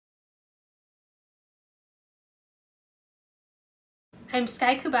I'm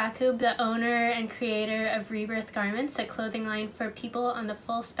Sky Cubacub, the owner and creator of Rebirth Garments, a clothing line for people on the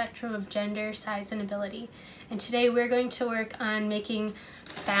full spectrum of gender, size, and ability. And today we're going to work on making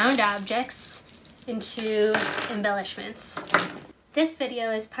found objects into embellishments. This video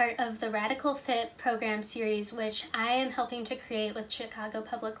is part of the Radical Fit program series, which I am helping to create with Chicago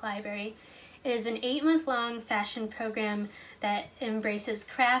Public Library. It is an 8-month-long fashion program that embraces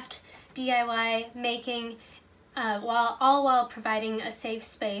craft, DIY, making, all while providing a safe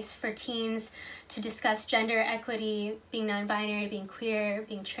space for teens to discuss gender equity, being non-binary, being queer,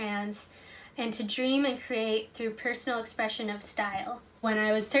 being trans, and to dream and create through personal expression of style. When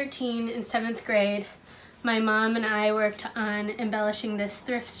I was 13 in 7th grade, my mom and I worked on embellishing this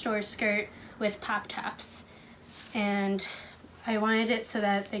thrift store skirt with pop tops. And I wanted it so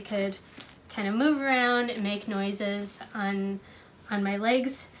that they could kind of move around and make noises on my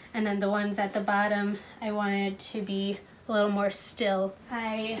legs. And then the ones at the bottom, I wanted to be a little more still.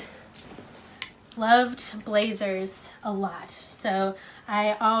 I loved blazers a lot, so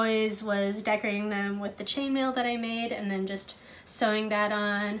I always was decorating them with the chainmail that I made and then just sewing that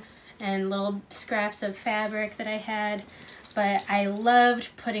on and little scraps of fabric that I had. But I loved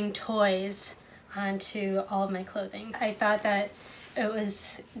putting toys onto all of my clothing. I thought that it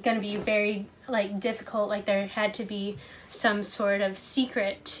was gonna be very difficult, like there had to be some sort of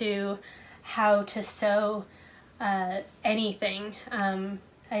secret to how to sew anything.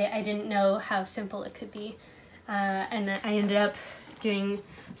 I didn't know how simple it could be. And I ended up doing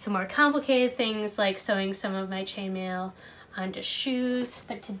some more complicated things like sewing some of my chainmail onto shoes.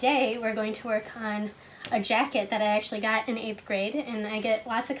 But today we're going to work on a jacket that I actually got in 8th grade, and I get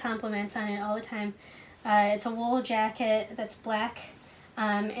lots of compliments on it all the time. It's a wool jacket that's black,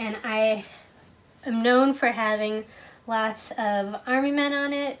 and I am known for having lots of army men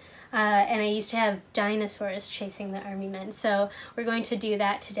on it, and I used to have dinosaurs chasing the army men, so we're going to do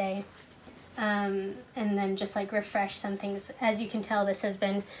that today. And then just refresh some things. As you can tell, this has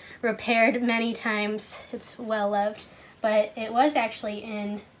been repaired many times. It's well loved, but it was actually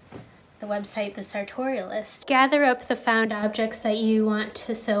in the website The Sartorialist. Gather up the found objects that you want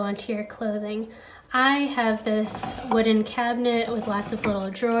to sew onto your clothing. I have this wooden cabinet with lots of little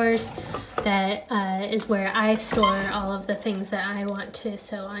drawers that is where I store all of the things that I want to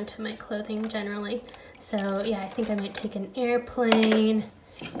sew onto my clothing generally. So yeah, I think I might take an airplane.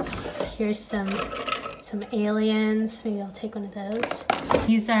 Here's some aliens. Maybe I'll take one of those.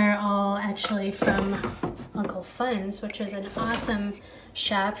 These are all actually from Uncle Fun's, which is an awesome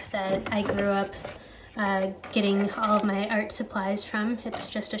shop that I grew up getting all of my art supplies from. It's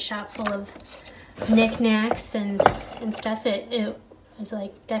just a shop full of knickknacks and stuff. It was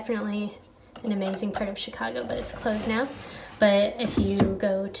definitely an amazing part of Chicago, but it's closed now. But if you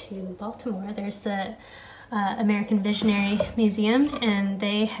go to Baltimore, there's the American Visionary Museum, and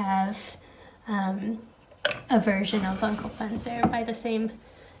they have a version of Uncle Fun's there by the same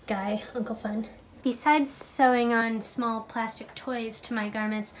guy, Uncle Fun. Besides sewing on small plastic toys to my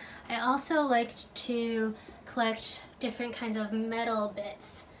garments, I also liked to collect different kinds of metal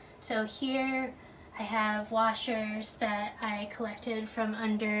bits. So here I have washers that I collected from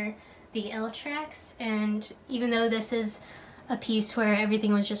under the L tracks, and even though this is a piece where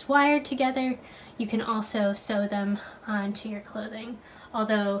everything was just wired together, you can also sew them onto your clothing.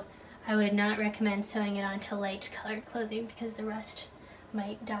 Although I would not recommend sewing it onto light colored clothing because the rust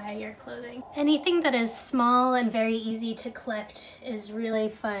might dye your clothing. Anything that is small and very easy to collect is really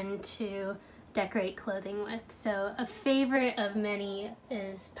fun to decorate clothing with. So a favorite of many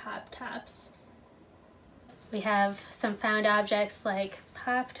is pop tops. We have some found objects like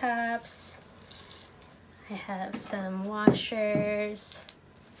pop tops. I have some washers,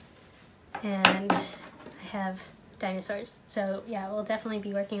 and I have dinosaurs. So yeah, we'll definitely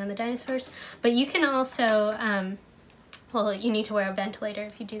be working on the dinosaurs. But you can also, well, you need to wear a ventilator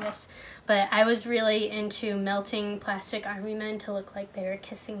if you do this, but I was really into melting plastic army men to look like they were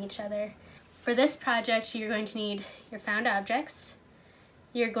kissing each other. For this project, you're going to need your found objects.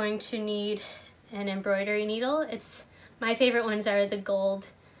 You're going to need an embroidery needle. My favorite ones are the gold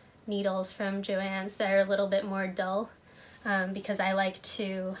needles from Joann's that are a little bit more dull, because I like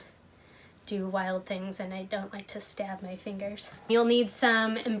to do wild things and I don't like to stab my fingers. You'll need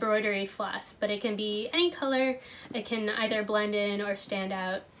some embroidery floss, but it can be any color. It can either blend in or stand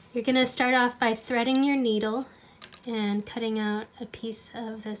out. You're gonna start off by threading your needle and cutting out a piece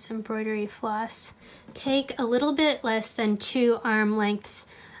of this embroidery floss. Take a little bit less than 2 arm lengths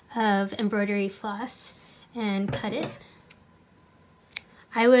of embroidery floss and cut it.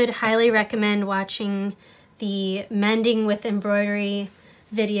 I would highly recommend watching the Mending with Embroidery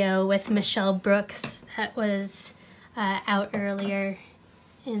video with Michelle Brooks. That was out earlier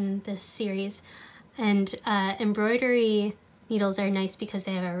in this series. And embroidery needles are nice because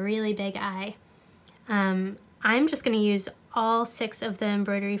they have a really big eye. I'm just going to use all 6 of the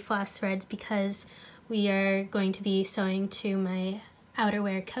embroidery floss threads because we are going to be sewing to my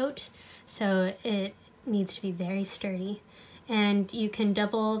outerwear coat, so it needs to be very sturdy. And you can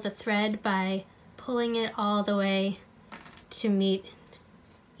double the thread by pulling it all the way to meet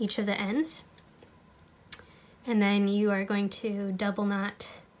each of the ends. And then you are going to double knot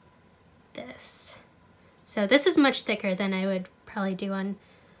this. So this is much thicker than I would probably do on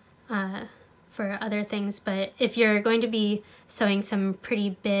for other things, but if you're going to be sewing some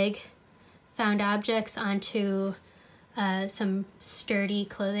pretty big found objects onto some sturdy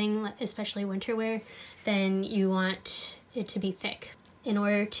clothing, especially winter wear, then you want it to be thick. In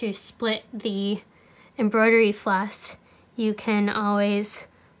order to split the embroidery floss, you can always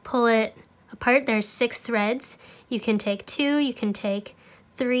pull it apart. There's 6 threads. You can take 2, you can take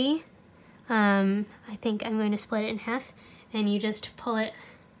 3. I think I'm going to split it in half, and you just pull it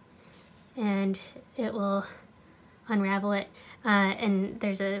and it will unravel it. And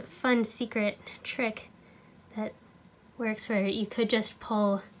there's a fun secret trick that works where you could just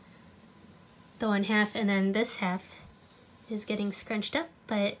pull the one half and then this half is getting scrunched up,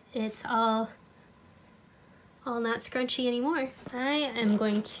 but it's all not scrunchy anymore. I am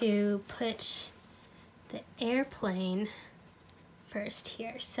going to put the airplane first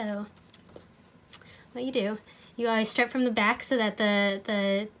here. So what you do, you always start from the back so that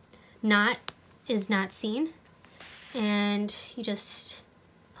the knot is not seen, and you just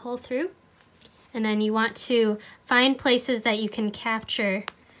pull through, and then you want to find places that you can capture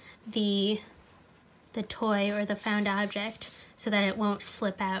the toy or the found object so that it won't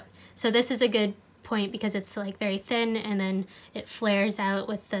slip out. So this is a good point because it's like very thin and then it flares out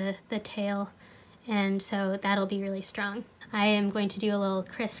with the tail, and so that'll be really strong. I am going to do a little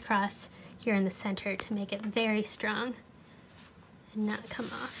crisscross here in the center to make it very strong and not come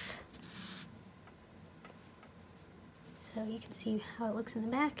off. So you can see how it looks in the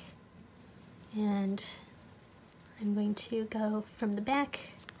back, and I'm going to go from the back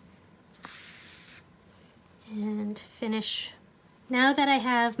and finish. Now that I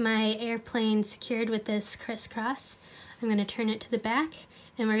have my airplane secured with this crisscross, I'm going to turn it to the back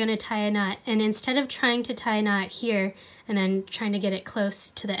and we're going to tie a knot. And instead of trying to tie a knot here and then trying to get it close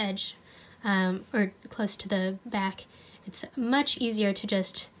to the edge or close to the back, it's much easier to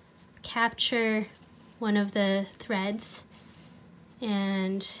just capture one of the threads,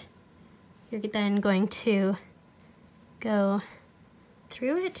 and you're then going to go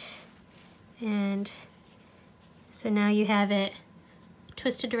through it, and so now you have it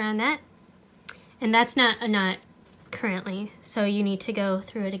twisted around that, and that's not a knot currently, so you need to go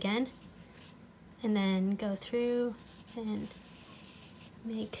through it again and then go through and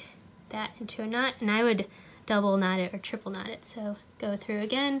make that into a knot. And I would double knot it or triple knot it, so go through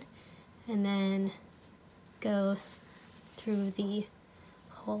again and then go through the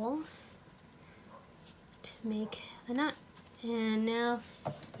hole to make a knot. And now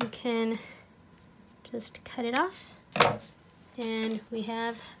you can just cut it off, and we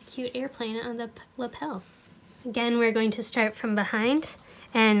have a cute airplane on the lapel. Again, we're going to start from behind,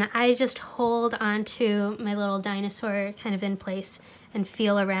 and I just hold onto my little dinosaur kind of in place and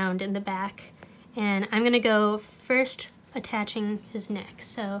feel around in the back. And I'm gonna go first attaching his neck.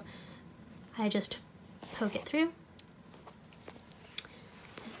 So I just poke it through,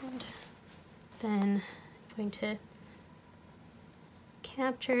 and then I'm going to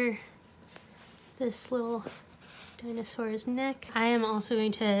capture this little dinosaur's neck. I am also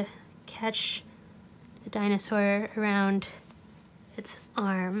going to catch the dinosaur around its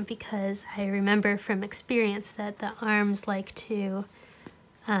arm because I remember from experience that the arms like to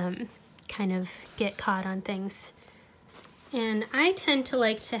kind of get caught on things. And I tend to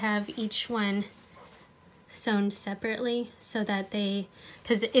like to have each one sewn separately so that they,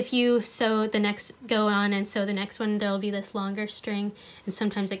 because if you go on and sew the next one, there'll be this longer string and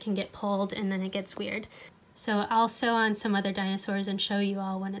sometimes it can get pulled and then it gets weird. So I'll sew on some other dinosaurs and show you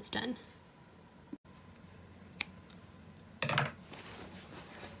all when it's done.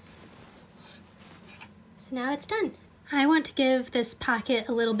 So now it's done. I want to give this pocket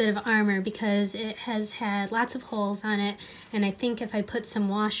a little bit of armor because it has had lots of holes on it, and I think if I put some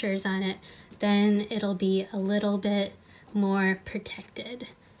washers on it, then it'll be a little bit more protected.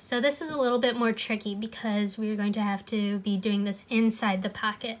 So this is a little bit more tricky because we're going to have to be doing this inside the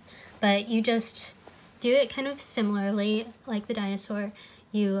pocket, but you just do it kind of similarly like the dinosaur.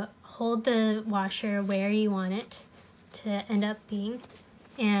 You hold the washer where you want it to end up being,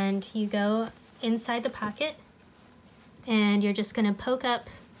 and you go inside the pocket and you're just gonna poke up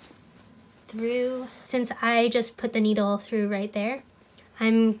through. Since I just put the needle through right there,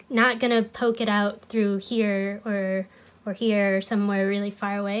 I'm not gonna poke it out through here or here or somewhere really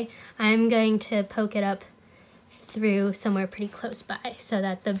far away. I'm going to poke it up through somewhere pretty close by so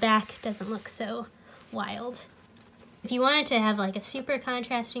that the back doesn't look so wild. If you want it to have like a super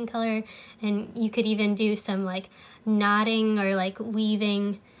contrasting color, and you could even do some like knotting or like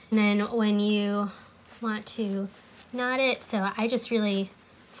weaving, and then when you want to knot it, so I just really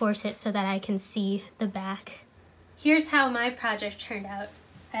force it so that I can see the back. Here's how my project turned out.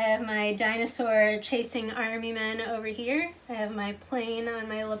 I have my dinosaur chasing army men over here. I have my plane on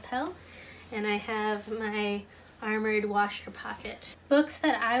my lapel, and I have my armored washer pocket. Books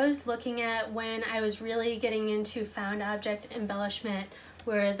that I was looking at when I was really getting into found object embellishment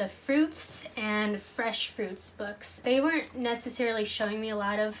were the fruits and fresh fruits books. They weren't necessarily showing me a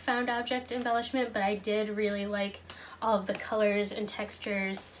lot of found object embellishment, but I did really like all of the colors and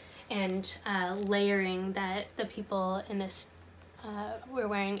textures and layering that the people in this were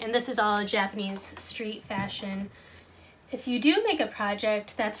wearing. And this is all Japanese street fashion. If you do make a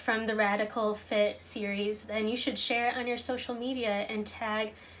project that's from the Radical Fit series, then you should share it on your social media and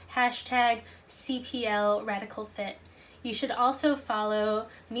tag #CPL Radical Fit. You should also follow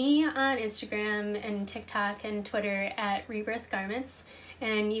me on Instagram and TikTok and Twitter at Rebirth Garments.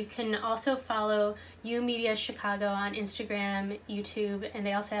 And you can also follow YOUmedia Chicago on Instagram, YouTube, and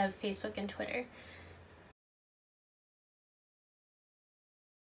they also have Facebook and Twitter.